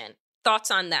commission. Thoughts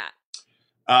on that?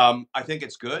 I think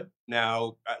it's good.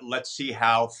 Now, let's see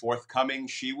how forthcoming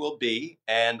she will be.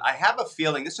 And I have a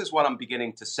feeling, this is what I'm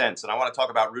beginning to sense, and I want to talk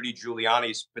about Rudy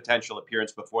Giuliani's potential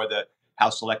appearance before the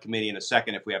House Select Committee in a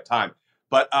second if we have time.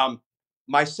 But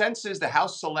my sense is the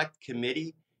House Select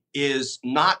Committee is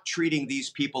not treating these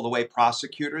people the way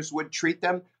prosecutors would treat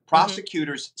them.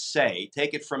 Prosecutors say,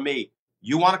 take it from me,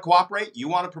 you want to cooperate? You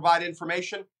want to provide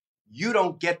information? You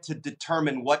don't get to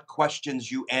determine what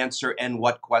questions you answer and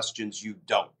what questions you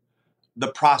don't.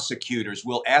 The prosecutors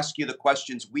will ask you the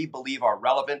questions we believe are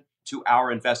relevant to our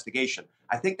investigation.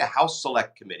 I think the House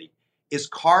Select Committee is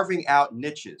carving out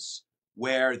niches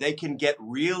where they can get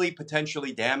really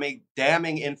potentially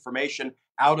damning information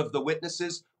out of the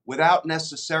witnesses without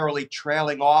necessarily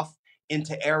trailing off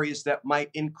into areas that might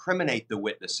incriminate the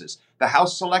witnesses. The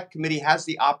House Select Committee has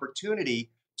the opportunity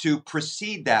to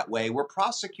proceed that way, where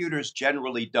prosecutors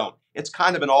generally don't. It's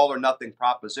kind of an all or nothing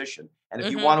proposition. And if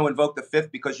you want to invoke the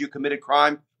fifth because you committed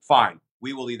crime, fine.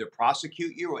 We will either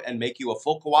prosecute you and make you a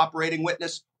full cooperating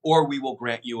witness, or we will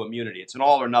grant you immunity. It's an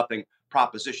all or nothing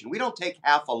proposition. We don't take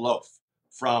half a loaf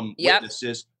from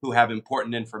witnesses who have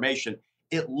important information.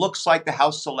 It looks like the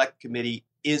House Select Committee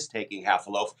is taking half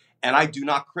a loaf, and I do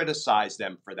not criticize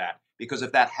them for that, because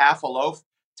if that half a loaf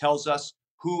tells us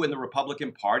who in the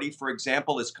Republican Party, for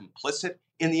example, is complicit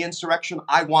in the insurrection,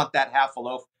 I want that half a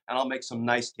loaf, and I'll make some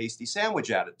nice, tasty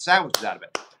sandwiches out of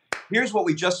it. Here's what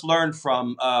we just learned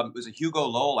from, it was a Hugo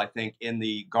Lowell, I think, in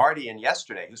The Guardian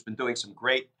yesterday, who's been doing some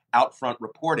great out front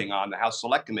reporting on the House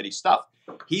Select Committee stuff.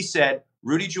 He said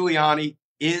Rudy Giuliani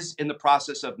is in the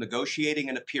process of negotiating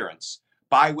an appearance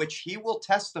by which he will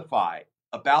testify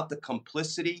about the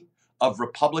complicity of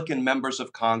Republican members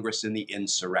of Congress in the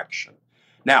insurrection.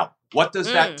 Now, what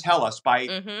does that tell us? By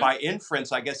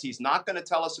inference, I guess he's not going to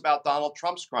tell us about Donald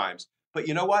Trump's crimes. But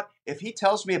you know what? If he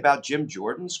tells me about Jim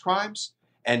Jordan's crimes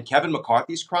and Kevin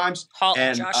McCarthy's crimes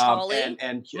and Josh Hawley,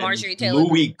 and Marjorie Taylor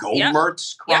Louis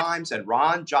Gohmert's crimes and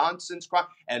Ron Johnson's crime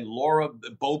and Laura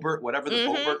Boebert, whatever the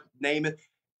Boebert name is,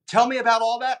 tell me about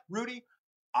all that, Rudy.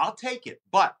 I'll take it.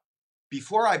 But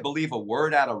before I believe a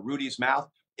word out of Rudy's mouth,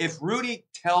 if Rudy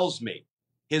tells me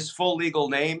his full legal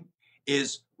name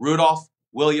is Rudolph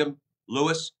William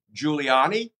Louis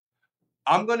Giuliani,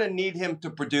 I'm going to need him to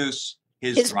produce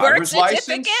his driver's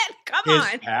license,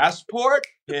 his passport,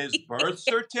 his birth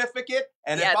certificate.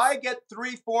 And if I get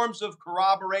 3 forms of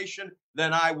corroboration,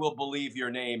 then I will believe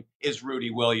your name is Rudy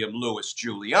William Louis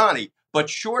Giuliani. But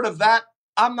short of that,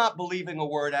 I'm not believing a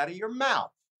word out of your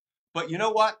mouth. But you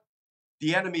know what?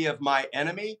 The enemy of my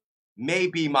enemy may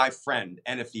be my friend.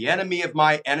 And if the enemy of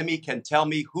my enemy can tell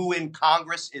me who in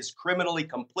Congress is criminally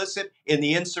complicit in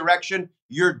the insurrection,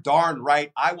 you're darn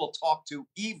right I will talk to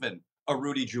even a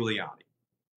Rudy Giuliani.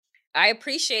 I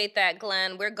appreciate that,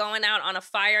 Glenn. We're going out on a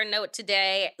fire note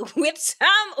today with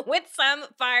some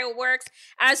fireworks.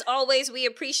 As always, we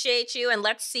appreciate you, and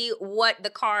let's see what the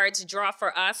cards draw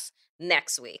for us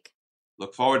next week.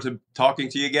 Look forward to talking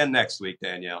to you again next week,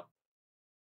 Danielle.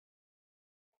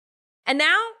 And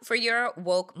now for your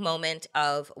woke moment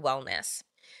of wellness.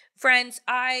 Friends,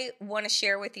 I want to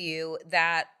share with you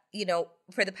that,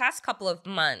 for the past couple of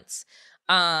months,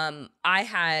 I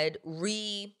had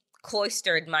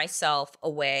cloistered myself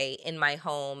away in my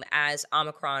home as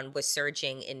Omicron was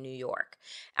surging in New York.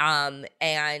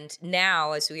 And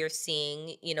now, as we are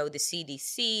seeing, the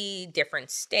CDC,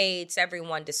 different states,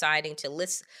 everyone deciding to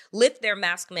lift their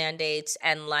mask mandates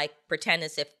and pretend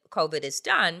as if COVID is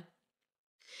done,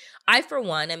 I, for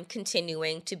one, am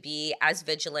continuing to be as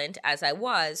vigilant as I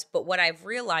was. But what I've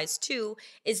realized, too,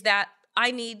 is that I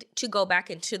need to go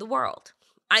back into the world.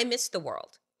 I miss the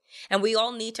world. And we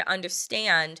all need to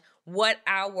understand what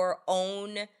our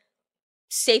own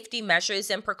safety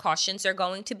measures and precautions are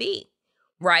going to be,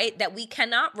 right? That we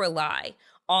cannot rely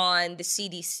on the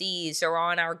CDCs or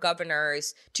on our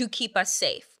governors to keep us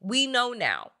safe. We know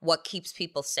now what keeps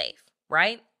people safe,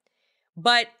 right?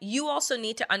 But you also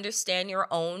need to understand your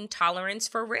own tolerance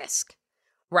for risk,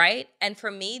 right? And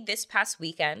for me, this past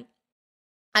weekend,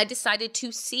 I decided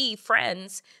to see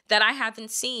friends that I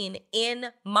haven't seen in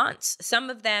months, some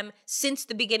of them since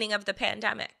the beginning of the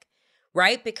pandemic,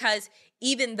 right? Because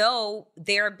even though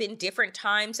there have been different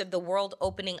times of the world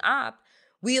opening up,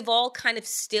 we have all kind of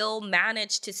still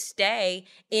managed to stay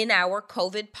in our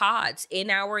COVID pods, in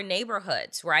our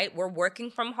neighborhoods, right? We're working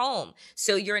from home,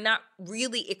 so you're not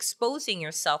really exposing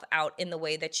yourself out in the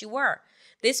way that you were.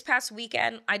 This past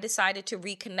weekend, I decided to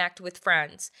reconnect with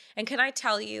friends. And can I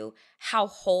tell you how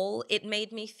whole it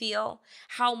made me feel?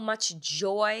 How much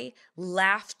joy,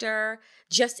 laughter,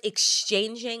 just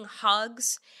exchanging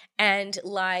hugs and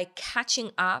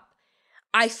catching up.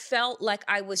 I felt like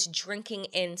I was drinking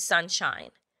in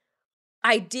sunshine.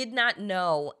 I did not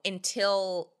know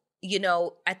until,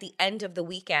 at the end of the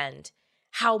weekend,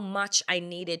 how much I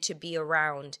needed to be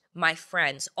around my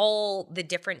friends, all the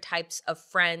different types of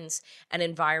friends and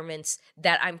environments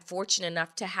that I'm fortunate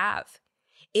enough to have.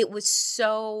 It was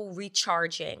so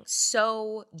recharging,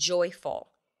 so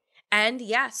joyful. And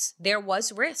yes, there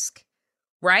was risk,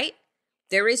 right?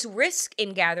 There is risk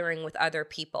in gathering with other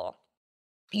people.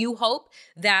 You hope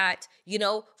that,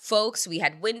 folks, we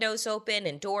had windows open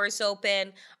and doors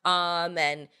open,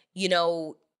 and,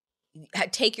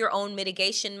 take your own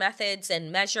mitigation methods and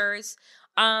measures.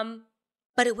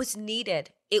 But it was needed.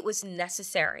 It was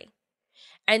necessary.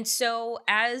 And so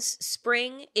as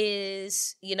spring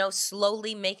is,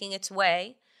 slowly making its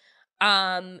way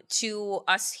to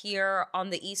us here on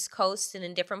the East Coast and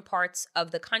in different parts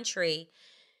of the country,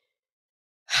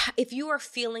 if you are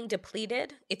feeling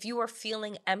depleted, if you are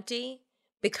feeling empty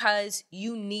because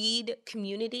you need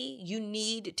community, you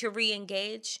need to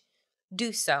re-engage,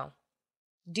 do so.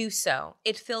 Do so.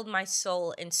 It filled my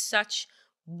soul in such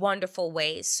wonderful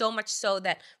ways, so much so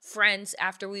that friends,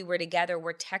 after we were together,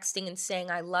 were texting and saying,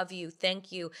 I love you,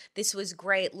 thank you, this was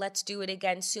great, let's do it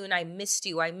again soon, I missed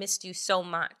you so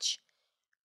much.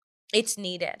 It's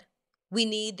needed. We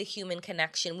need the human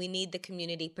connection. We need the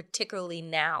community, particularly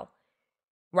now,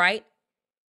 right?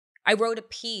 I wrote a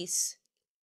piece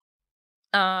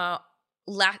at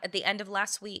the end of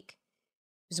last week.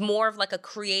 It was more of like a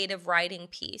creative writing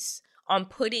piece on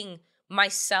putting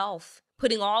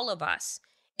all of us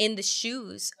in the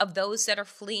shoes of those that are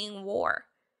fleeing war,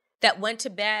 that went to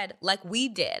bed like we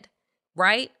did,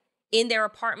 right? In their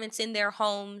apartments, in their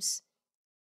homes,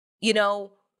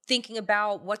 thinking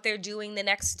about what they're doing the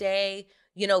next day,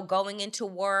 going into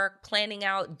work, planning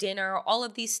out dinner, all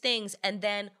of these things. And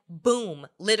then boom,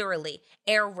 literally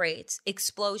air raids,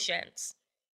 explosions.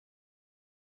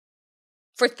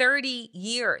 For 30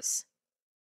 years,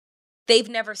 they've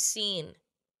never seen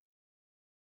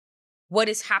what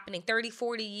is happening. 30,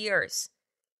 40 years.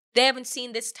 They haven't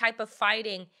seen this type of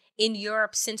fighting in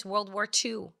Europe since World War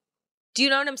II. Do you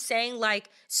know what I'm saying?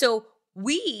 So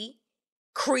we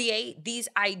create these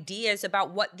ideas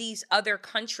about what these other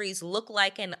countries look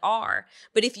like and are.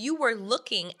 But if you were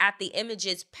looking at the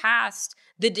images past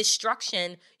the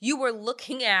destruction, you were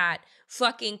looking at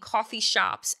fucking coffee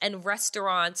shops and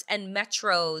restaurants and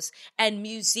metros and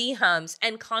museums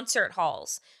and concert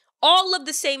halls. All of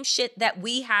the same shit that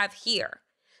we have here.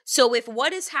 So if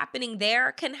what is happening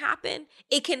there can happen,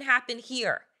 it can happen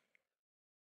here.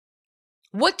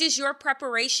 What does your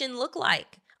preparation look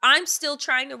like? I'm still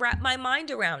trying to wrap my mind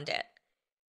around it.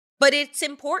 But it's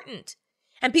important.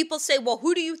 And people say, well,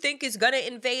 who do you think is going to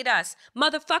invade us?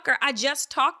 Motherfucker, I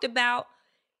just talked about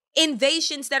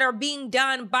invasions that are being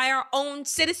done by our own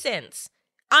citizens.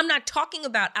 I'm not talking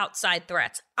about outside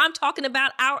threats. I'm talking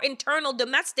about our internal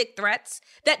domestic threats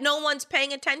that no one's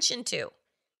paying attention to.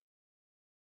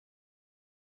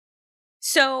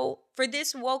 So for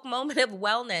this woke moment of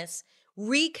wellness,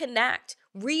 reconnect,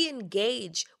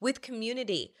 re-engage with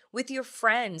community, with your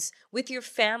friends, with your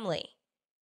family.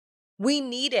 We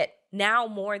need it now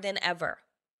more than ever.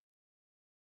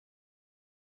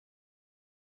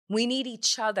 We need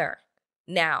each other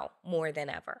now more than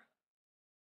ever.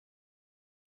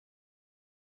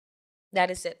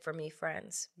 That is it for me,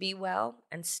 friends. Be well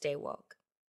and stay woke.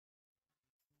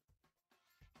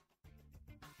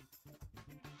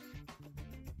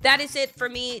 That is it for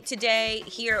me today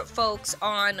here, folks,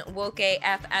 on Woke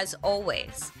AF. As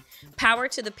always, power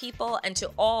to the people and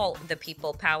to all the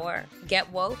people power.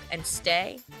 Get woke and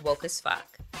stay woke as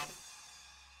fuck.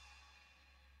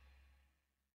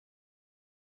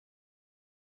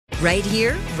 Right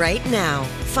here, right now.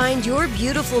 Find your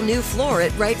beautiful new floor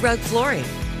at Right Rug Flooring.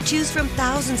 Choose from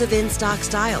thousands of in-stock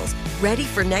styles, ready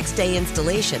for next day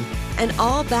installation, and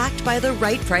all backed by the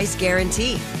right price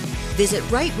guarantee. Visit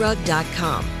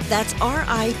rightrug.com. That's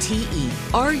RITERUG.com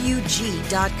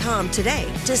today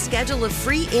to schedule a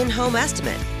free in-home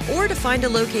estimate or to find a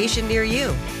location near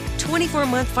you.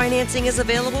 24-month financing is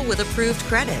available with approved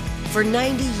credit. For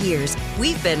 90 years,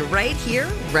 we've been right here,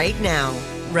 right now.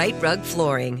 Right Rug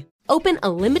Flooring. Open a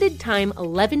limited-time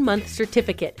 11-month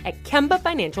certificate at Kemba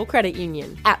Financial Credit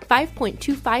Union. At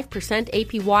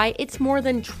 5.25% APY, it's more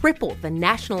than triple the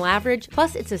national average,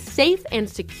 plus it's a safe and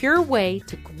secure way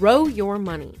to grow your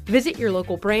money. Visit your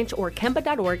local branch or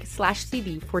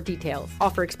kemba.org/CD for details.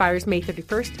 Offer expires May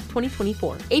 31st,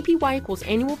 2024. APY equals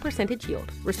annual percentage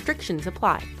yield. Restrictions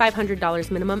apply.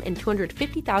 $500 minimum and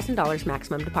 $250,000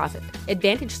 maximum deposit.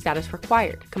 Advantage status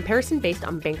required. Comparison based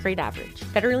on bank rate average.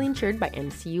 Federally insured by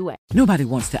NCUA. Nobody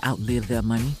wants to outlive their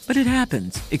money, but it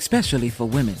happens, especially for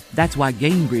women. That's why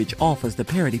Gainbridge offers the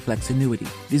Parity Flex annuity,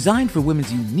 designed for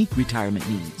women's unique retirement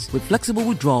needs, with flexible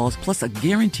withdrawals plus a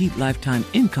guaranteed lifetime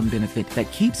income benefit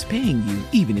that keeps paying you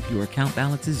even if your account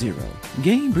balance is zero.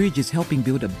 Gainbridge is helping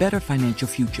build a better financial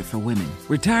future for women.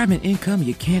 Retirement income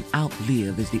you can't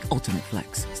outlive is the ultimate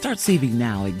flex. Start saving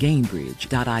now at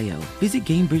Gainbridge.io. Visit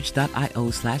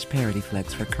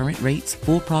Gainbridge.io/ParityFlex for current rates,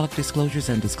 full product disclosures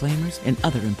and disclaimers, and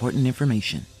other important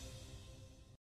information.